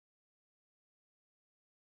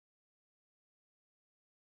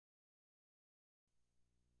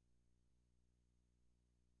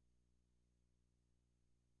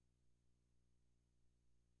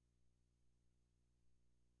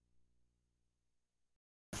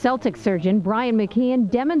Celtics surgeon Brian McKeon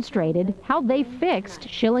demonstrated how they fixed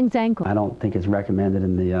Schilling's ankle. I don't think it's recommended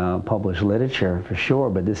in the published literature for sure,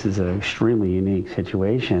 but this is an extremely unique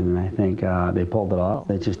situation, and I think they pulled it off.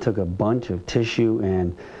 They just took a bunch of tissue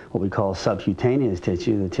and what we call subcutaneous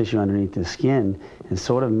tissue, the tissue underneath the skin, and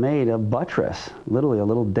sort of made a buttress, literally a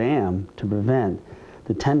little dam, to prevent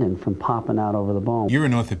the tendon from popping out over the bone. You're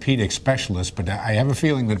an orthopedic specialist, but I have a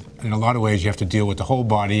feeling that in a lot of ways you have to deal with the whole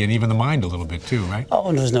body and even the mind a little bit too, right? Oh,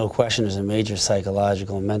 and there's no question there's a major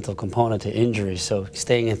psychological and mental component to injury, so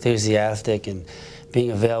staying enthusiastic and being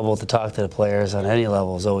available to talk to the players on any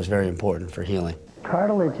level is always very important for healing.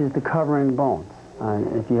 Cartilage is the covering bone.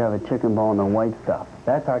 If you have a chicken bone, the white stuff,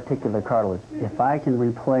 that's articular cartilage. If I can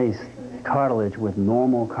replace cartilage with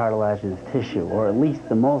normal cartilaginous tissue, or at least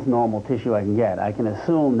the most normal tissue I can get, I can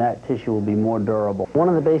assume that tissue will be more durable. One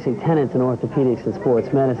of the basic tenets in orthopedics and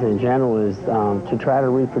sports medicine in general is to try to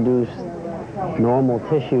reproduce normal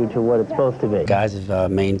tissue to what it's supposed to be. Guys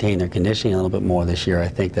have maintained their conditioning a little bit more this year. I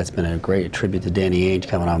think that's been a great tribute to Danny Ainge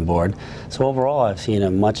coming on board. So overall, I've seen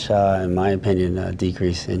a much, in my opinion,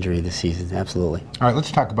 decrease injury this season. Absolutely. All right,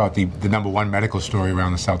 let's talk about the #1 medical story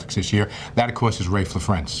around the Celtics this year. That, of course, is Rafe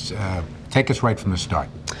LaFrentz. Take us right from the start.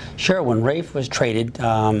 Sure. When Rafe was traded,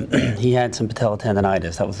 he had some patella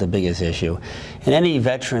tendonitis. That was the biggest issue. And any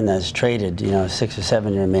veteran that's traded, 6 or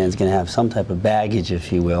 7 year man's going to have some type of baggage,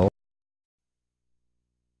 if you will.